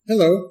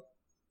Hello,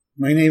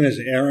 my name is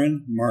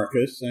Aaron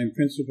Marcus. I'm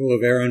principal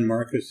of Aaron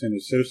Marcus and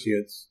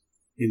Associates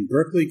in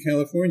Berkeley,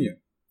 California.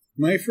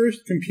 My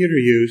first computer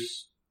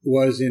use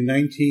was in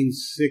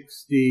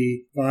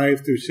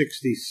 1965 through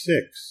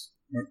 66,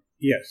 or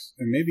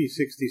maybe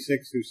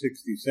 66 through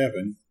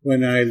 67,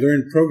 when I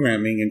learned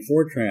programming in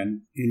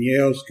Fortran in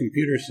Yale's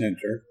Computer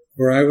Center,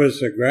 where I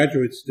was a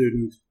graduate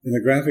student in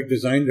the graphic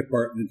design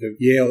department of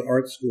Yale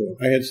Art School.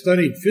 I had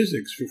studied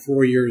physics for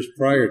 4 years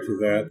prior to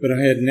that, but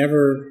I had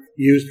never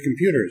used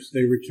computers.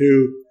 They were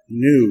too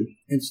new.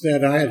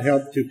 Instead, I had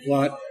helped to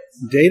plot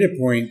data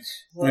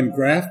points on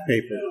graph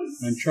paper,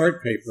 on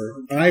chart paper.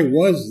 I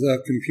was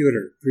the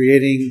computer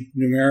creating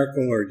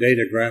numerical or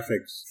data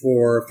graphics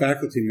for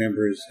faculty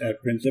members at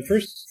Princeton. The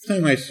first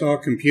time I saw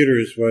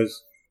computers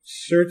was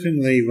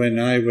certainly when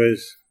I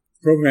was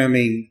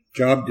programming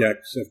job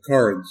decks of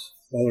cards,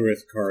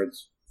 Wallerith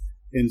cards,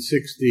 in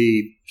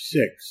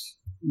 66.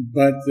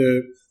 But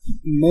the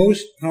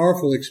most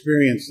powerful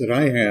experience that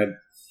I had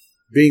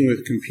being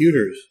with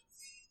computers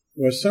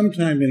was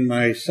sometime in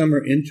my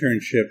summer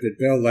internship at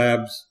Bell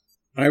Labs.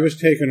 I was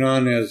taken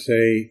on in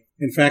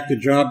fact, the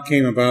job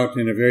came about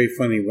in a very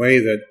funny way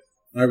that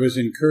I was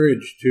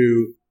encouraged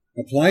to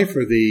apply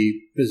for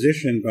the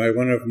position by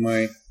one of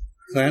my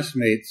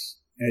classmates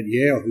at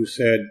Yale who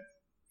said,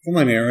 "Come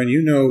on, Aaron,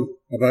 you know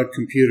about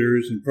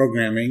computers and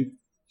programming.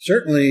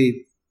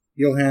 Certainly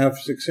you'll have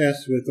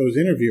success with those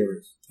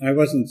interviewers." I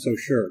wasn't so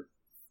sure.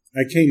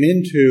 I came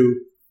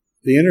into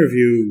the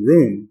interview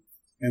room,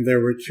 and there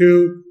were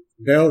two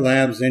Bell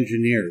Labs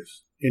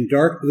engineers in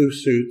dark blue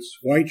suits,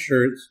 white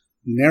shirts,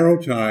 narrow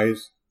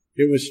ties.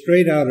 It was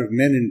straight out of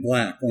Men in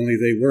Black, only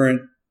they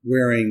weren't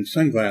wearing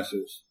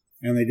sunglasses,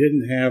 and they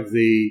didn't have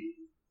the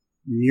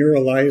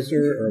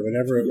neuralizer or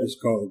whatever it was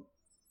called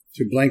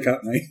to blank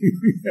out my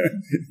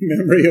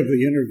memory of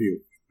the interview.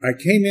 I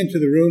came into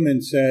the room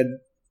and said,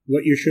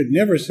 "What you should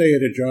never say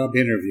at a job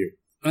interview.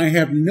 I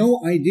have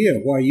no idea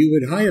why you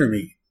would hire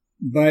me,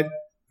 but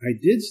I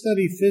did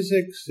study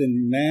physics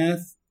and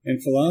math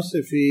and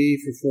philosophy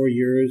for 4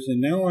 years, and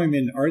now I'm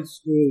in art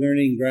school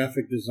learning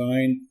graphic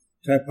design,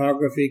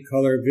 typography,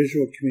 color,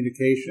 visual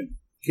communication.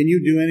 Can you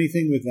do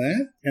anything with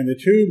that?" And the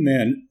two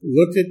men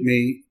looked at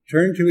me,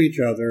 turned to each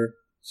other,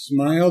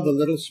 smiled a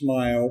little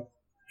smile,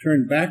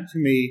 turned back to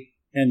me,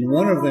 and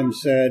one of them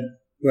said,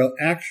 "Well,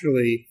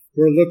 actually,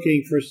 we're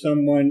looking for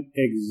someone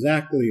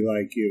exactly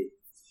like you."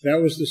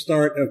 That was the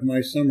start of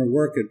my summer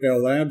work at Bell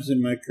Labs and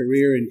my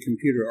career in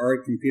computer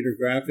art, computer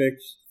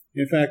graphics.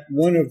 In fact,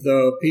 one of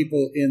the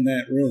people in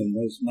that room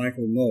was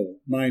Michael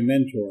Knoll, my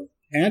mentor.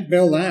 At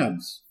Bell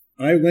Labs,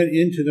 I went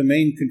into the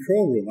main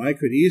control room. I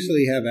could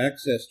easily have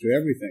access to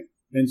everything.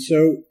 And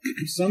so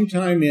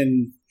sometime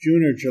in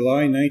June or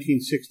July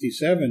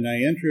 1967,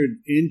 I entered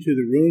into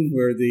the room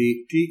where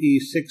the GE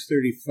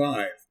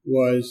 635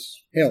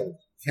 was held,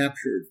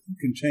 captured,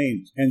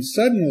 contained. And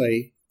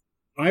suddenly,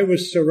 I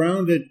was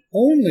surrounded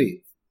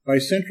only by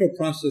central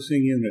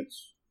processing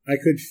units. I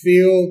could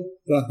feel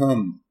the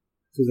hum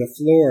to the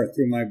floor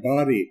through my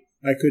body.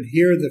 I could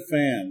hear the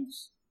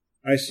fans.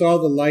 I saw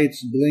the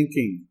lights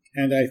blinking,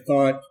 and I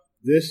thought,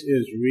 this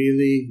is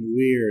really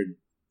weird.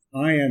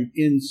 I am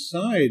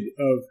inside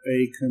of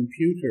a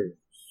computer,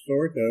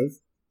 sort of,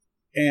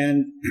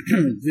 and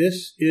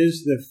this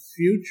is the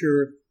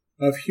future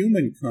of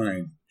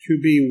humankind, to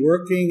be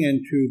working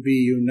and to be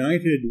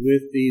united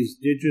with these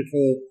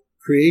digital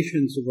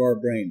creations of our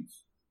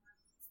brains.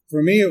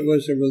 For me, it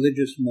was a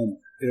religious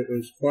moment. It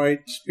was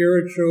quite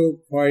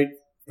spiritual, quite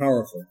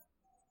powerful.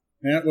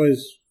 That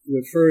was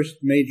the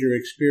first major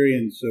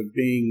experience of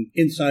being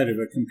inside of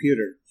a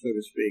computer, so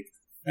to speak.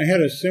 I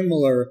had a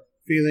similar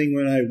feeling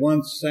when I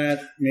once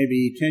sat,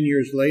 maybe 10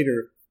 years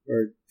later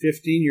or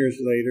 15 years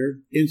later,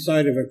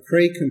 inside of a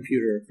Cray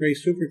computer, a Cray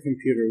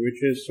supercomputer,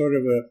 which is sort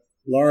of a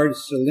large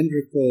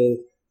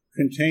cylindrical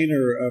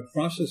container of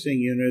processing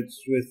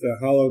units with a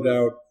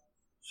hollowed-out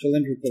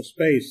cylindrical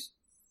space.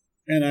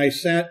 And I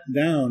sat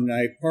down,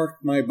 I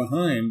parked my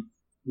behind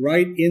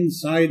right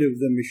inside of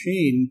the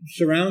machine,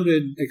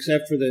 surrounded,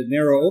 except for the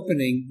narrow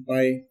opening,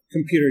 by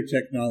computer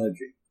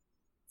technology.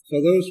 So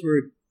those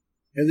were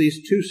at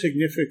least two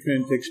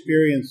significant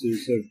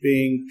experiences of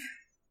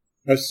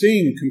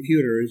seeing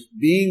computers,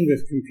 being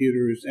with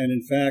computers, and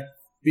in fact,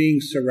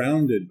 being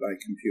surrounded by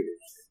computers.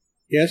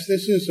 Yes,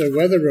 this is a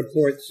weather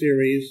report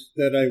series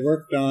that I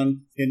worked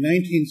on in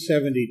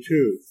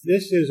 1972.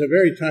 This is a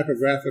very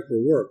typographical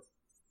work,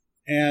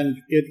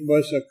 and it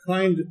was a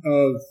kind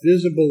of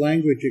visible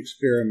language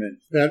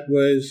experiment that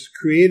was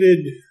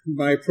created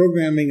by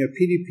programming a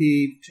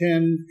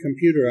PDP-10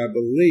 computer, I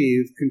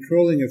believe,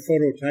 controlling a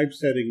photo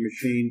typesetting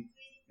machine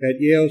at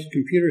Yale's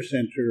Computer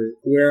Center,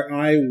 where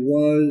I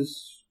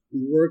was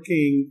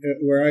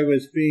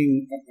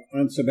being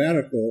on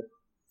sabbatical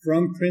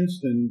from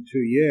Princeton to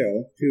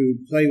Yale to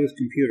play with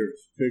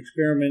computers, to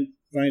experiment,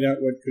 find out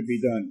what could be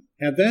done.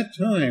 At that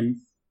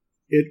time,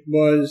 it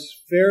was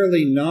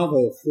fairly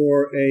novel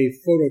for a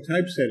photo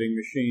typesetting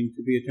machine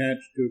to be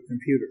attached to a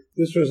computer.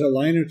 This was a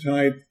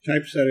linotype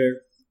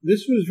typesetter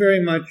This was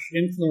very much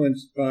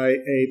influenced by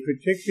a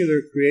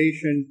particular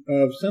creation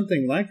of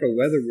something like a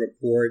weather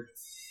report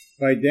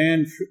by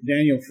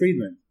Daniel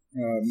Friedman,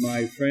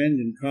 my friend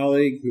and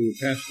colleague who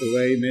passed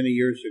away many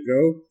years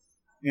ago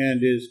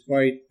and is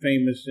quite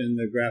famous in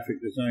the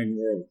graphic design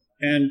world.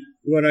 And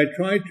what I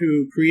tried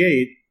to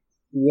create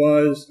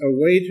was a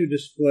way to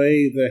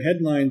display the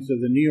headlines of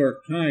the New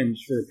York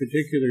Times for a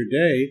particular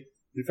day.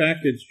 In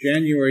fact, it's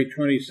January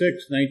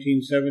 26,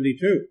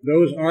 1972.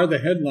 Those are the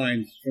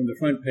headlines from the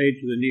front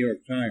page of the New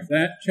York Times.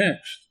 That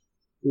text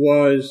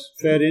was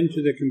fed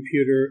into the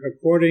computer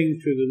according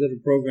to the little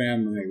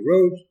program I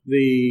wrote.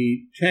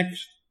 The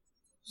text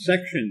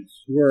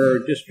sections were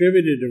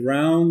distributed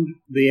around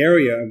the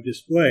area of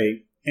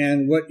display,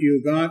 and what you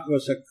got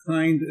was a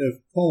kind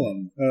of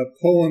poem, a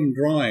poem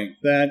drawing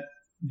that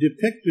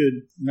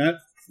depicted not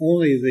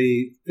only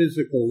the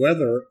physical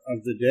weather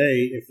of the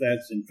day, if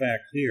that's in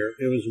fact here.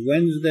 It was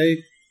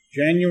Wednesday,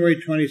 January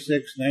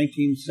 26,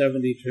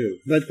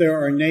 1972. But there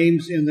are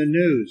names in the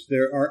news.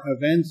 There are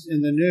events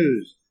in the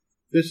news.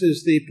 This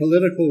is the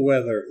political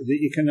weather,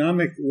 the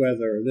economic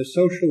weather, the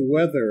social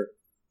weather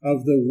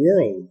of the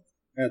world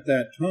at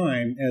that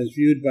time as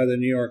viewed by the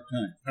New York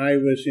Times. I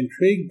was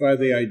intrigued by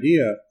the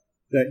idea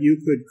that you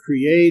could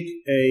create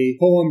a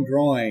poem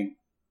drawing,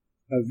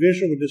 a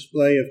visual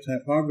display of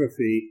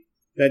typography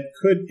that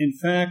could in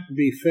fact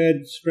be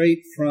fed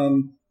straight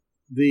from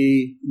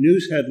the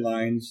news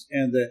headlines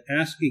and the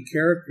ASCII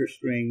character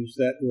strings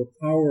that were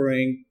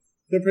powering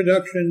the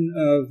production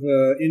of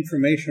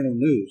informational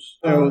news.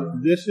 So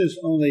this is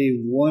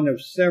only one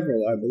of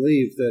several, I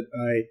believe, that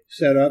I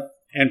set up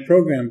and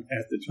programmed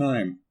at the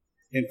time.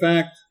 In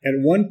fact, at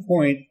one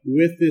point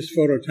with this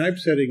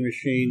phototypesetting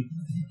machine,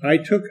 I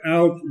took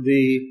out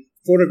the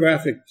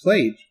photographic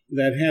plate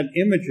that had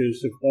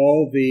images of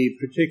all the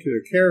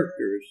particular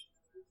characters.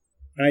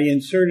 I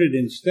inserted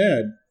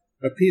instead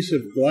a piece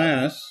of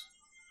glass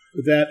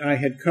that I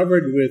had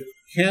covered with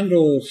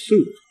candle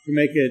soot to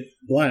make it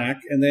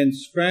black, and then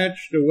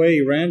scratched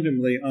away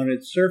randomly on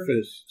its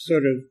surface,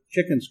 sort of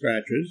chicken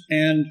scratches,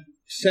 and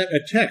set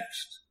a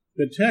text.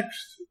 The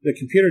text, the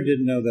computer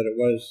didn't know that it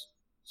was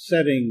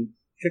setting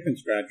chicken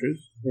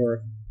scratches,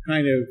 or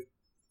kind of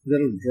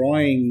little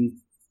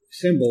drawing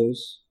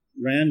symbols,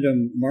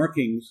 random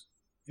markings,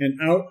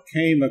 and out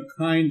came a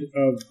kind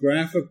of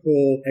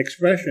graphical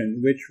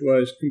expression, which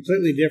was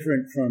completely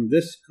different from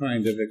this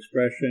kind of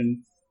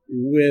expression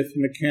with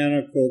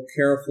mechanical,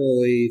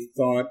 carefully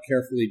thought,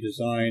 carefully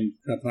designed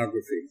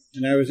typography.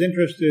 And I was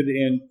interested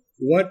in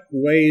what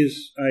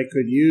ways I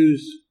could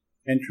use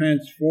and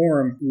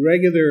transform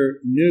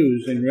regular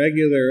news and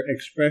regular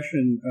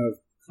expression of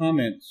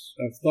comments,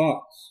 of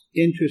thoughts,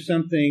 into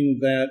something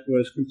that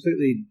was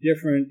completely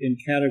different in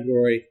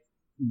category,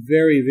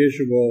 very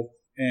visual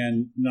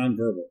and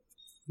nonverbal.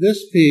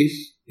 This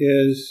piece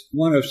is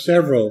one of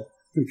several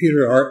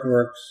computer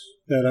artworks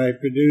that I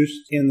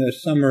produced in the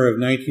summer of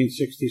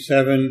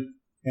 1967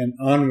 and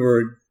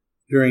onward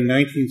during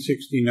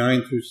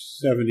 1969 through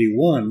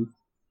 71,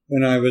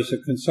 when I was a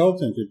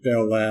consultant at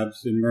Bell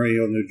Labs in Murray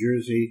Hill, New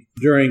Jersey.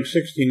 During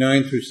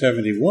 69 through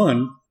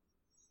 71,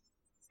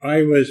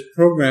 I was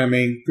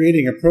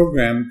creating a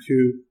program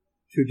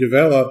to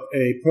develop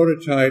a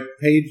prototype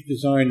page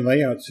design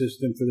layout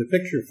system for the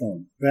picture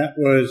phone. That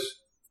was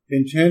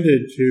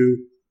intended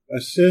to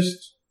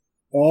assist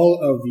all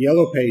of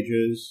Yellow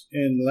Pages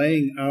in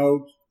laying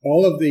out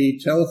all of the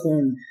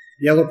telephone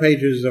Yellow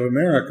Pages of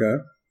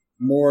America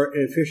more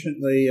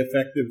efficiently,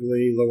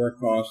 effectively, lower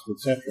cost,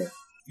 etc.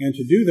 And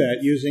to do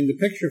that using the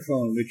picture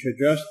phone, which had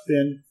just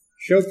been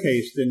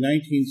showcased in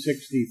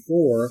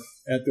 1964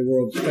 at the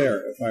World's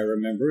Fair, if I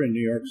remember, in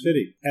New York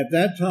City. At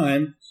that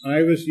time,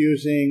 I was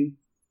using,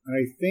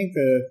 I think,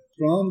 a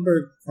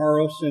Stromberg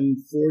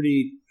Carlson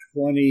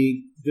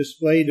 4020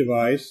 display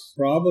device,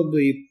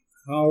 probably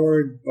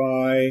powered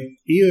by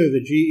either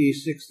the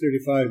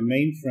GE635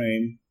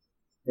 mainframe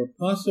or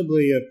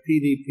possibly a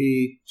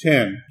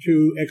PDP-10,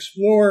 to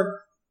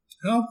explore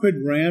how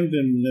could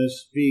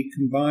randomness be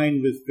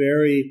combined with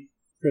very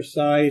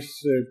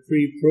precise,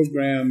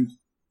 pre-programmed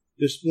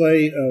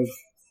display of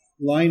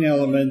line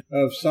elements,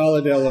 of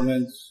solid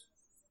elements,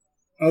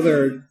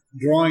 other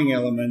drawing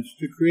elements,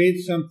 to create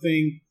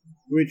something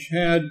which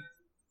had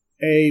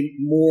a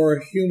more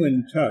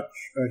human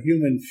touch, a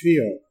human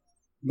feel,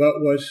 but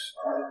was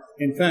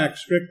in fact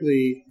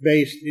strictly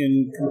based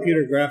in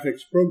computer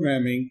graphics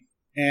programming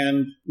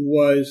and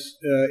was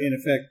in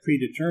effect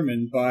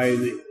predetermined by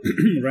the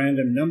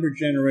random number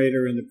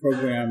generator in the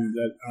program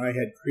that I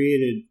had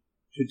created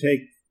to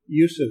take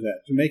use of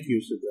that, to make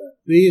use of that.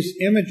 These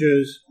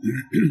images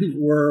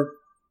were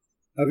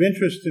of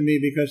interest to me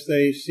because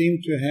they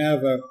seemed to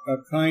have a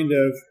kind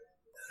of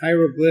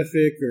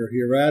hieroglyphic or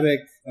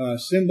hieratic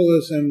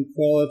symbolism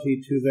quality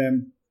to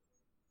them.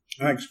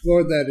 I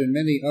explored that in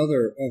many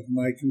other of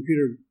my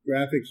computer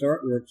graphics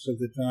artworks of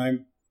the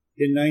time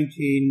in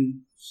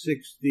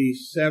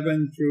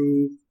 1967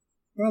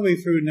 probably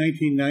through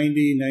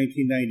 1990,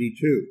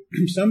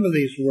 1992. Some of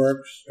these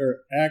works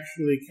are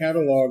actually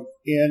cataloged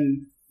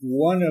in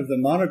one of the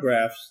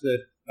monographs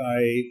that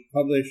I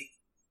published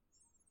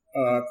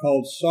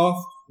called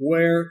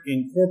Software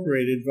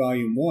Incorporated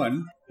Volume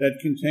 1 that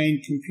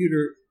contained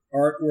computer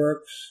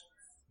artworks,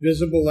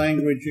 visible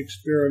language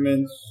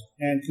experiments,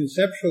 and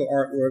conceptual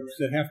artworks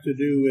that have to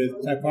do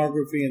with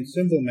typography and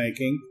symbol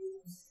making.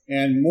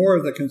 And more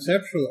of the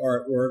conceptual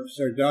artworks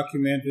are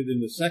documented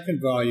in the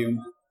second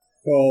volume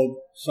called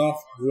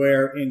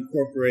Software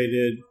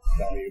Incorporated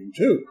Volume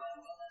 2.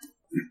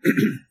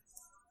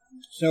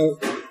 So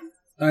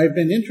I've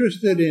been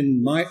interested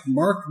in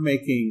mark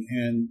making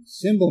and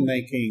symbol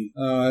making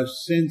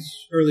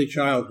since early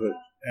childhood,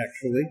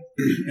 actually.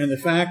 And the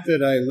fact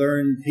that I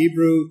learned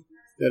Hebrew,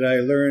 that I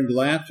learned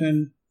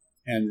Latin,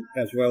 and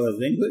as well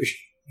as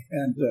English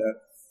and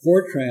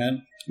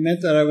Fortran,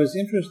 meant that I was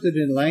interested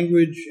in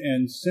language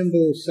and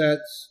symbol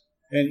sets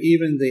and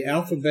even the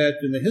alphabet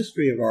and the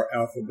history of our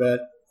alphabet.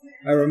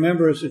 I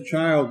remember as a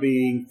child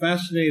being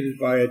fascinated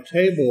by a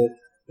table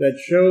that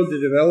showed the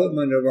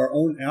development of our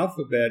own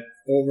alphabet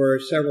over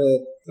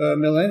several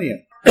millennia,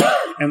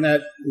 and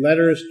that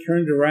letters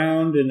turned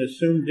around and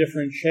assumed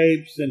different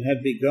shapes and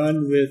had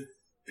begun with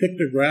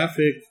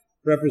pictographic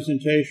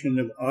representation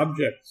of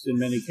objects in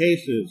many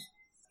cases.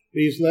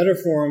 These letter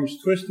forms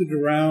twisted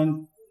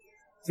around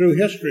through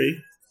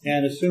history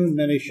and assumed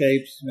many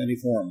shapes, many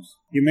forms.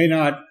 You may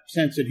not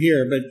sense it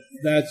here, but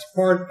that's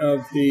part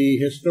of the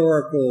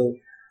historical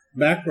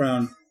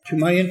background to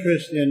my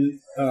interest in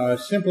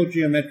simple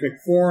geometric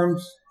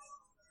forms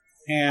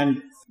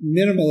and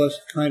minimalist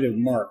kind of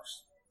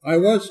marks. I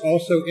was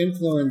also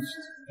influenced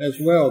as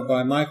well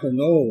by Michael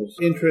Knowles'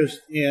 interest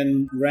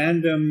in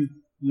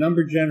random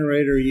number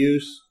generator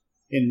use,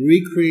 in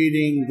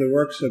recreating the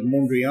works of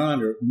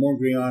Mondrian or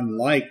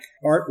Mondrian-like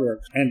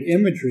artworks and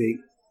imagery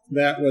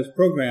that was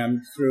programmed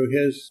through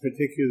his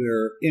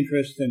particular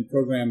interest in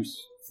programs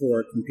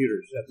for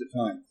computers at the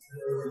time.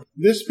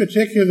 This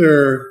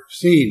particular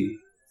scene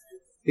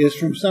is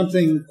from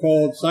something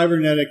called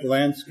Cybernetic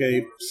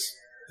Landscapes,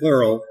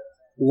 plural,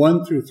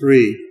 1 through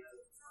 3,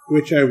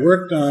 which I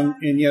worked on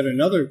in yet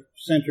another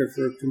center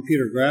for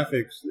computer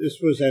graphics. This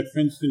was at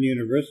Princeton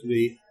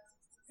University,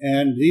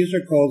 and these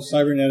are called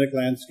Cybernetic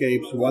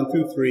Landscapes 1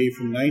 through 3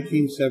 from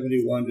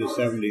 1971 to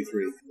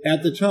 73.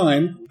 At the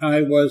time,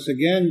 I was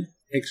again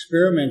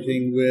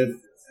experimenting with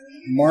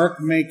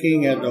mark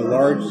making at a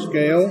large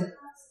scale,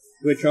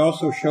 which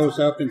also shows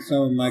up in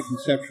some of my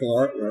conceptual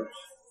artworks.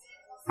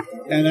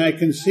 And I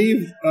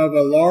conceived of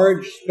a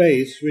large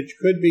space which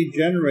could be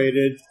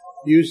generated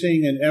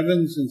using an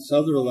Evans and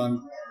Sutherland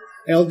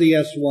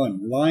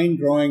LDS1, Line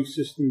Drawing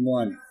System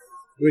 1,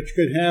 which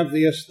could have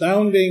the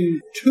astounding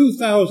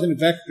 2,000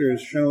 vectors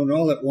shown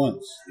all at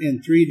once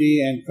in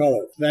 3D and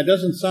color. That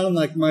doesn't sound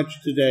like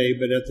much today,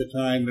 but at the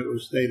time it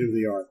was state of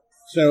the art.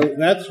 So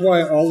that's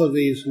why all of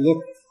these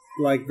look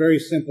like very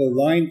simple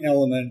line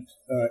element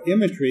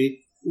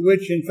imagery,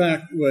 which in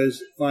fact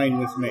was fine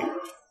with me.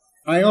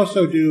 I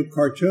also do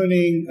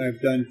cartooning,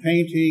 I've done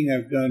painting,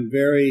 I've done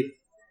very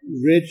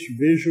rich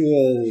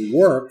visual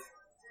work,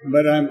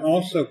 but I'm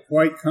also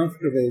quite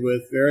comfortable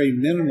with very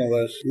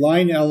minimalist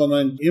line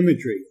element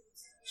imagery.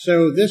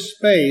 So this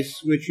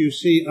space, which you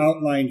see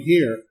outlined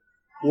here,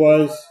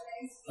 was,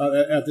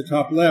 at the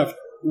top left,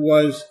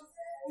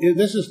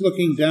 this is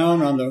looking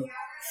down on the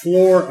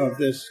floor of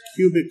this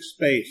cubic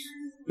space.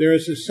 There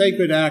is a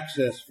sacred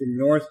axis from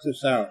north to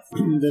south.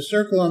 The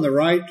circle on the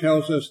right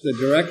tells us the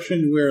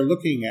direction we're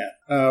looking at.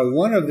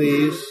 One of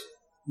these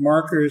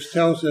markers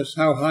tells us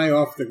how high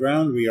off the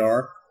ground we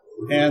are,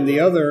 and the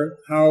other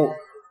how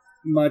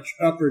much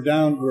up or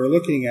down we're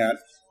looking at.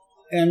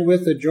 And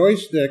with the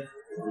joystick,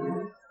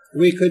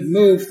 we could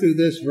move through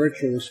this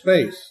virtual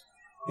space.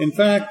 In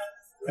fact,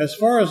 as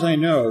far as I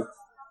know,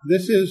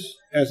 this is,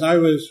 as I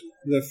was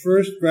the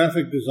first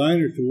graphic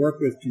designer to work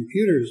with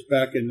computers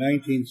back in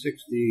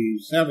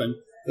 1967,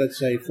 let's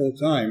say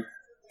full-time,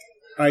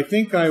 I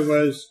think I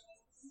was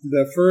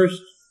the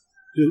first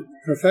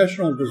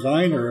professional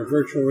designer of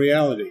virtual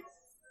reality.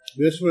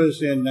 This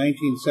was in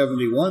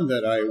 1971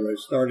 that I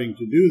was starting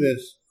to do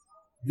this.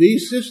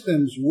 These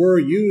systems were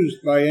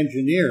used by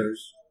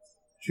engineers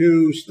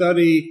to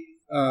study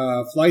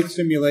flight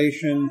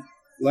simulation,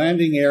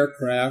 landing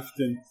aircraft,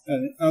 and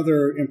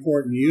other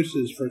important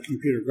uses for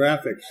computer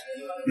graphics.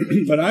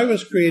 But I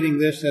was creating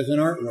this as an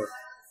artwork,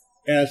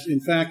 as in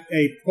fact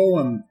a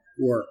poem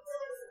work.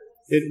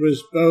 It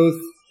was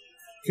both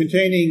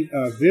containing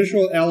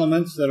visual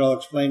elements that I'll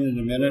explain in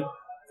a minute,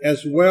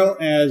 as well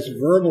as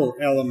verbal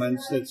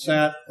elements that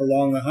sat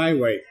along the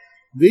highway.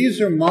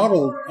 These are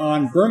modeled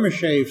on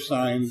Burma-shave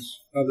signs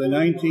of the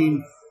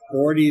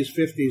 1940s,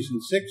 50s,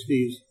 and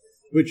 60s,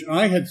 which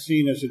I had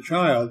seen as a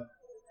child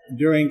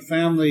during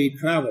family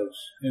travels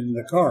in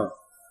the car.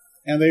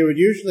 And they would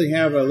usually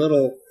have a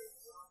little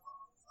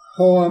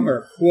poem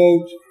or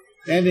quote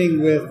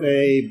ending with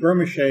a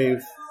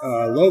Burma-shave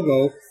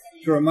logo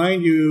to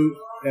remind you,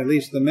 at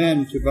least the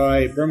men, to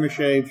buy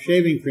Burma-shave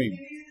shaving cream.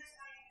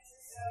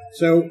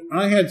 So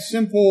I had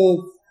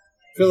simple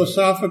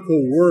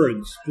philosophical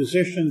words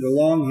positioned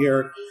along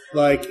here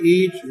like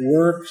eat,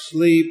 work,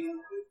 sleep,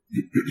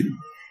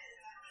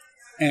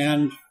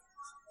 and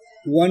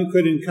one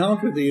could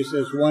encounter these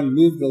as one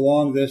moved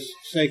along this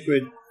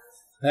sacred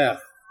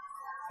path.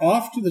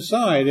 Off to the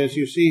side, as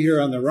you see here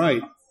on the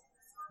right,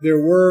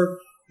 there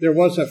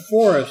was a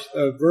forest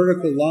of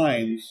vertical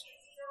lines,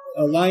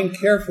 aligned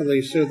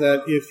carefully so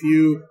that if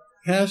you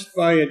passed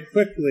by it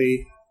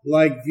quickly,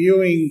 like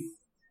viewing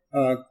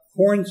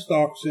corn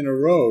stalks in a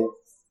row,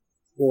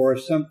 or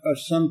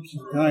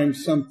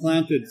sometimes some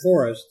planted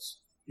forests,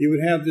 you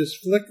would have this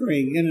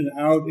flickering in and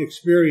out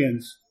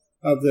experience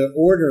of the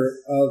order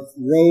of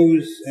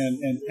rows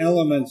and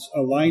elements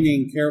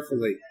aligning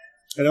carefully.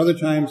 At other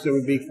times, it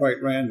would be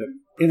quite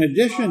random. In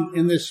addition,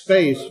 in this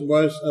space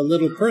was a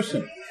little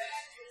person,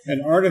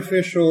 an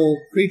artificial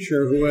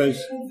creature who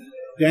was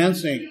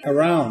dancing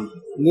around,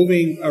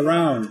 moving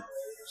around,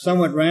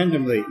 somewhat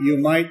randomly. You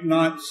might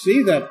not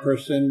see that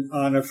person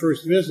on a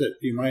first visit.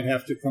 You might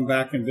have to come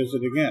back and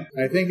visit again.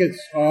 I think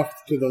it's off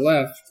to the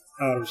left,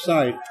 out of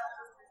sight,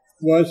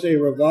 was a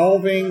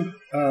revolving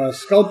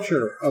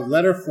sculpture of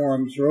letter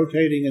forms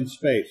rotating in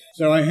space.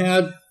 So I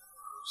had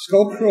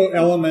sculptural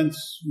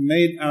elements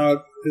made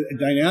out,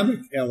 dynamic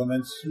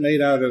elements made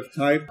out of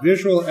type,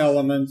 visual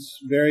elements,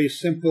 very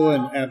simple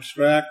and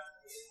abstract,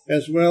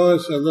 as well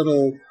as a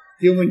little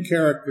human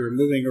character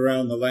moving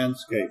around the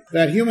landscape.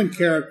 That human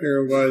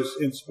character was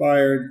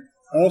inspired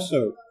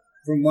also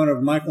from one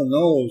of Michael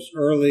Knowles'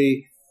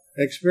 early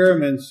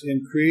experiments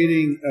in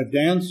creating a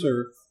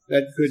dancer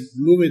that could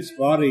move its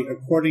body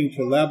according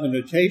to Lab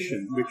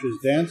notation, which is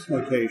dance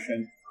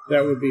notation,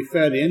 that would be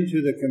fed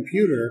into the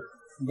computer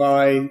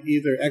by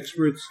either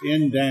experts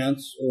in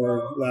dance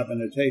or Lab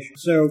notation.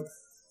 So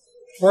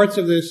parts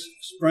of this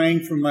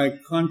sprang from my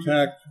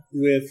contact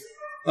with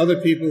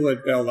other people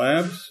at Bell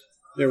Labs.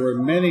 There were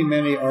many,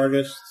 many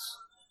artists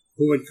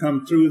who would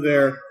come through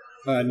there.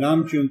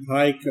 Nam June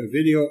Paik, a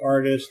video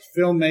artist,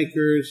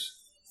 filmmakers,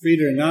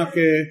 Frieder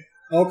Nake,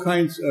 all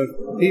kinds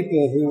of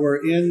people who were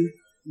in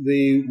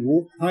the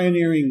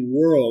pioneering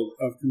world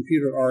of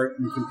computer art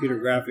and computer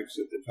graphics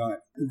at the time.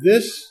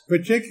 This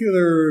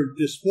particular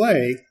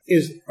display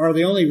are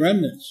the only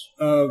remnants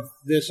of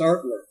this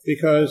artwork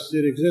because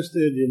it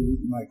existed in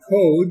my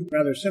code,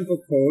 rather simple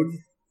code,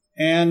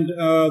 and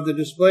the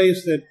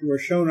displays that were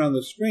shown on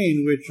the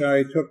screen, which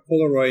I took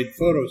Polaroid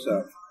photos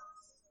of.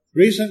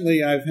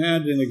 Recently, I've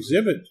had an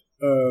exhibit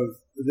of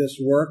this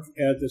work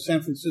at the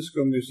San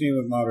Francisco Museum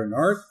of Modern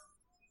Art.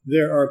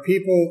 There are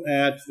people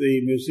at the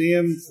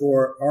Museum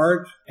for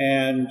Art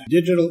and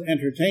Digital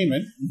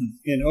Entertainment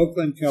in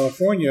Oakland,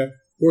 California,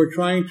 who are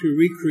trying to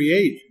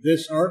recreate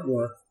this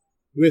artwork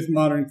with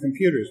modern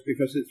computers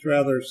because it's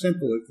rather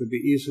simple. It could be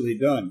easily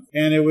done.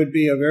 And it would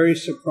be a very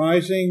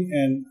surprising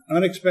and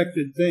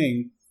unexpected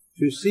thing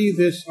to see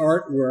this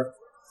artwork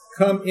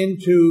come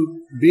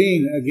into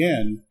being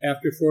again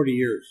after 40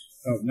 years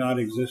of not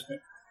existing.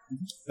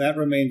 That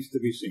remains to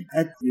be seen.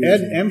 Ed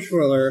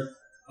Emshwiller,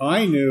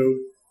 I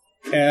knew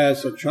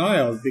as a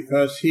child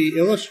because he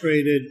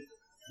illustrated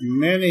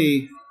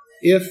many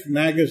IF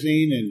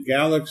magazine and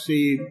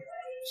Galaxy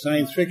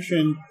science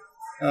fiction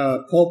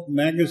pulp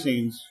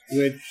magazines,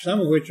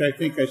 some of which I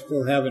think I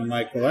still have in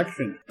my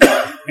collection.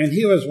 And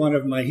he was one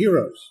of my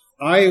heroes.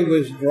 I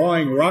was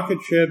drawing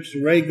rocket ships,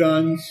 ray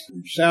guns,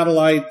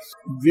 satellites,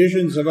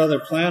 visions of other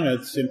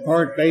planets, in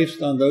part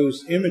based on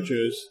those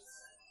images.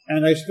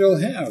 And I still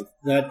have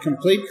that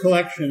complete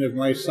collection of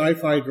my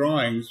sci-fi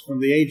drawings from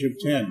the age of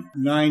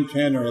 9,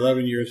 10, or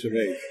 11 years of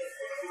age.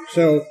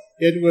 So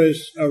it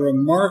was a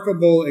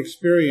remarkable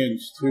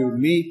experience to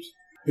meet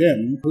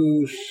him,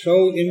 who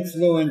so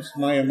influenced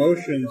my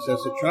emotions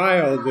as a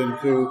child, and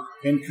to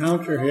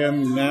encounter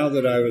him now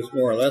that I was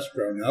more or less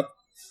grown up,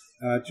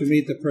 to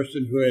meet the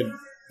person who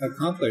had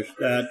accomplished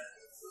that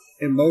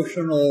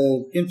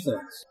emotional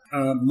influence.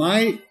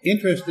 My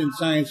interest in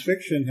science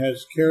fiction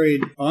has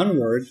carried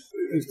onward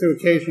through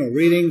occasional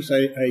readings.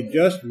 I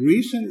just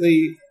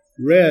recently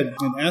read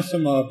an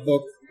Asimov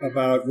book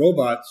about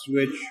robots,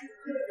 which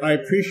I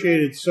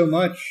appreciated so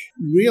much,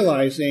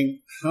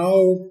 realizing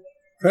how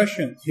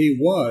prescient he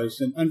was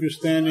in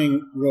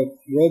understanding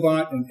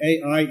robot and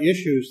AI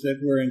issues that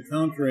we're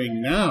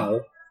encountering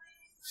now.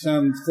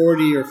 Some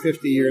 40 or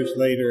 50 years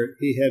later,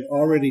 he had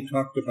already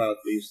talked about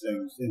these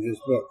things in his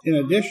book. In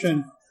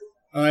addition,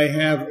 I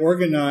have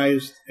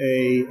organized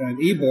an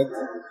ebook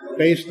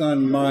based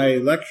on my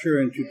lecture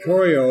and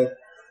tutorial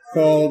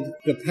called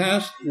The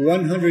Past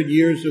 100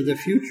 Years of the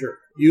Future,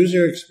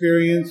 User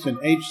Experience and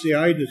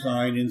HCI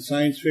Design in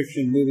Science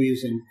Fiction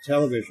Movies and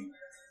Television.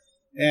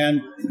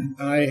 And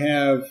I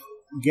have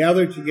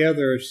gathered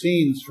together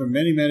scenes from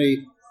many,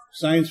 many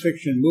science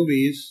fiction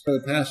movies for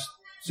the past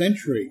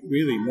century,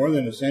 really more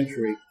than a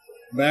century,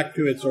 back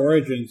to its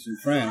origins in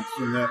France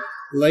in the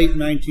late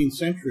 19th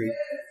century,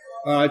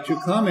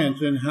 to comment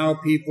on how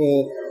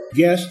people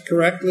guessed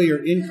correctly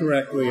or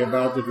incorrectly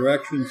about the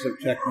directions of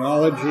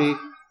technology,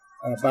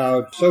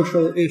 about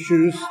social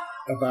issues,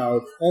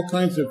 about all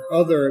kinds of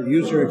other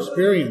user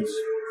experience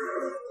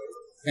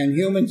and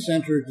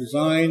human-centered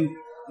design,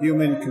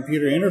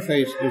 human-computer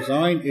interface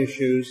design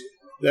issues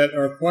that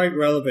are quite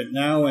relevant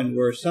now and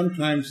were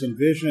sometimes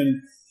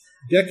envisioned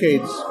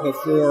decades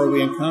before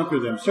we encounter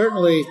them.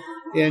 Certainly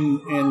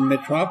in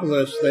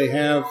Metropolis, they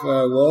have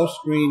wall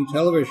screen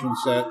television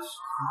sets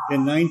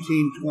in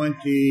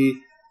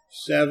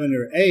 1927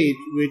 or 8,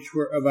 which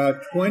were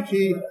about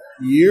 20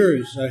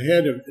 years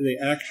ahead of the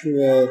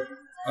actual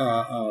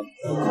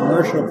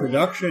commercial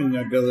production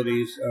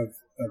abilities of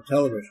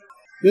television.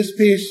 This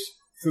piece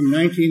from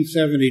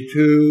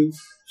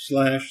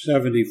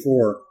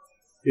 1972/74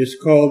 is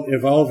called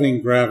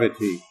Evolving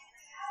Gravity.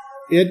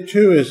 It,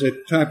 too, is a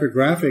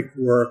typographic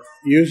work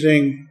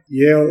using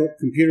Yale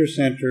Computer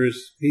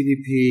Center's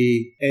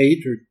PDP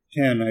 8 or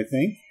 10, I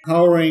think,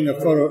 powering a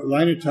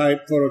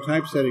linotype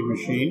phototypesetting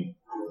machine.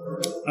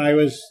 I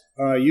was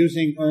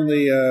using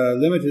only a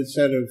limited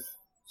set of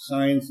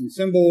signs and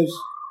symbols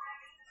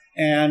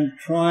and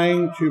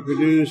trying to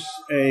produce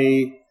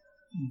a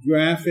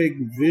graphic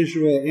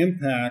visual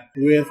impact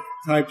with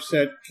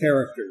typeset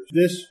characters.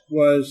 This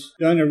was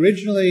done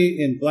originally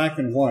in black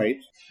and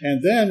white,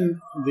 and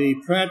then the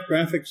Pratt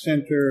Graphics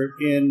Center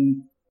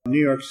in New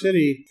York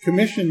City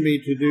commissioned me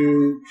to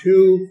do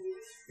 2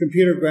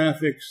 computer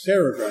graphic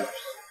serigraphs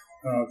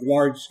of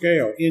large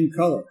scale in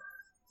color,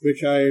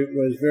 which I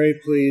was very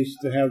pleased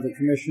to have the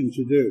commission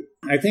to do.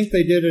 I think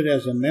they did it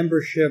as a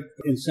membership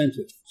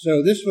incentive.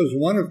 So this was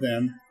one of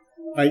them.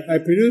 I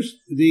produced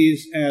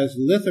these as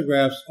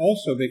lithographs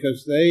also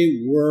because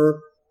they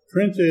were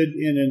printed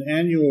in an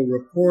annual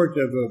report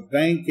of a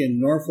bank in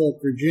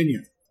Norfolk,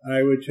 Virginia.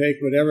 I would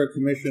take whatever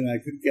commission I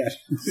could get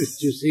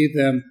to see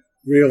them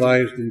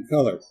realized in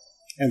color.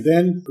 And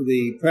then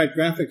the Pratt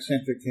Graphics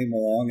Center came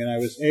along, and I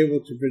was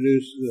able to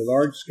produce the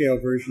large-scale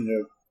version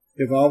of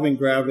Evolving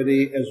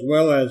Gravity as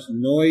well as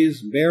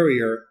Noise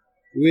Barrier,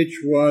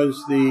 which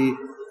was the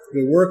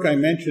work I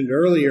mentioned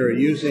earlier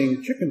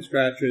using chicken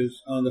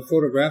scratches on the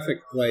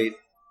photographic plate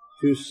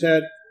to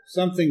set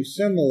something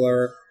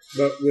similar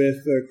but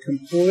with a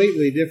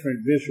completely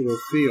different visual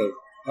feel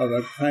of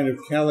a kind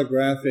of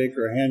calligraphic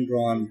or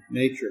hand-drawn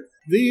nature.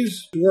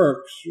 These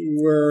works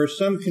were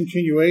some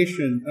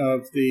continuation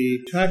of the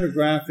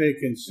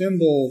typographic and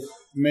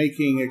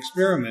symbol-making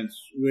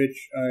experiments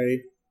which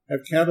I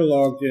have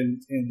cataloged in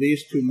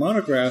these 2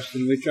 monographs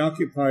and which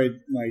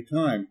occupied my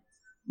time.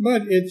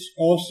 But it's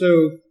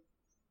also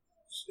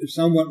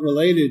somewhat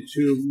related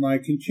to my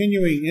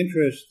continuing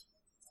interest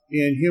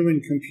in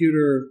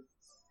human-computer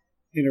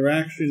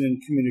interaction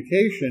and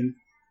communication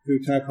through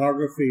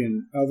typography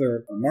and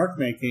other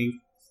mark-making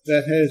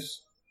that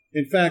has,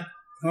 in fact,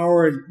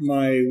 powered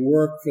my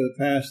work for the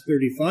past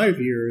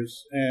 35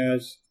 years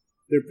as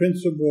the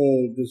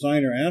principal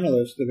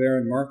designer-analyst of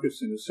Aaron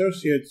Marcus &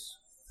 Associates.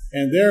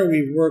 And there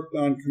we've worked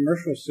on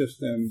commercial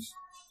systems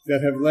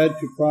that have led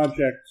to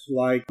projects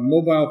like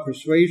mobile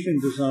persuasion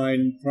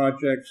design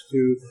projects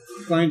to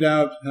find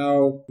out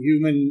how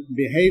human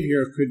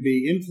behavior could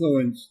be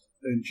influenced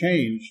and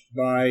changed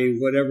by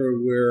whatever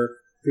we're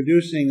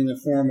producing in the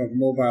form of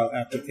mobile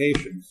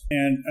applications.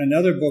 And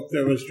another book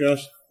that was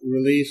just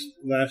released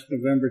last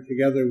November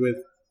together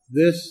with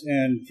this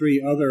and 3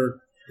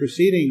 other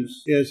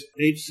proceedings is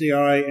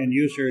HCI and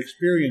User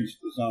Experience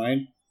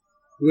Design,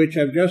 which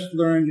I've just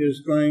learned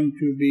is going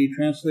to be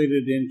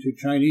translated into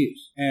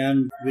Chinese.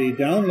 And the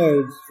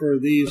downloads for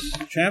these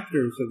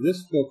chapters of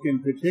this book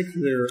in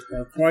particular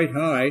are quite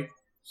high,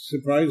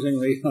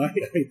 surprisingly high,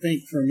 I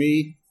think, for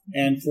me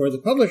and for the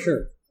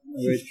publisher,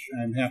 which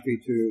I'm happy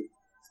to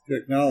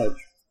acknowledge.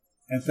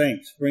 And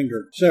thanks,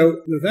 Springer.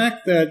 So the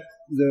fact that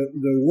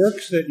the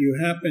works that you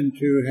happen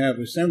to have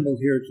assembled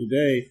here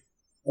today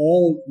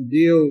all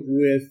deal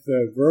with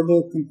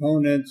verbal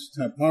components,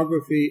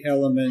 typography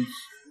elements,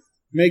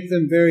 make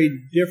them very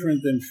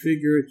different than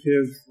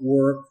figurative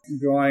work,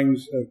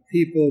 drawings of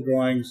people,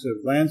 drawings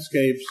of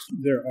landscapes.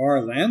 There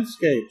are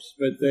landscapes,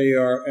 but they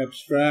are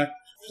abstract,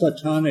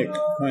 platonic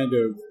kind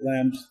of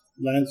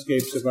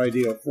landscapes of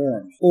ideal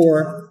forms.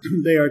 Or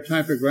they are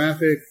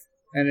typographic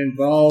and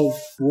involve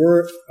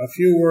a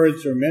few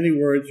words or many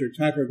words or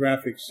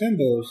typographic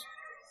symbols,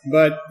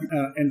 but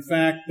in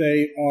fact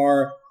they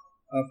are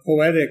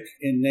poetic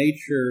in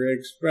nature,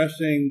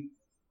 expressing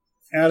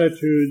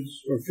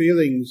attitudes or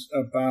feelings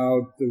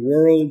about the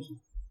world,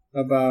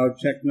 about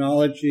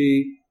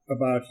technology,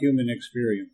 about human experience.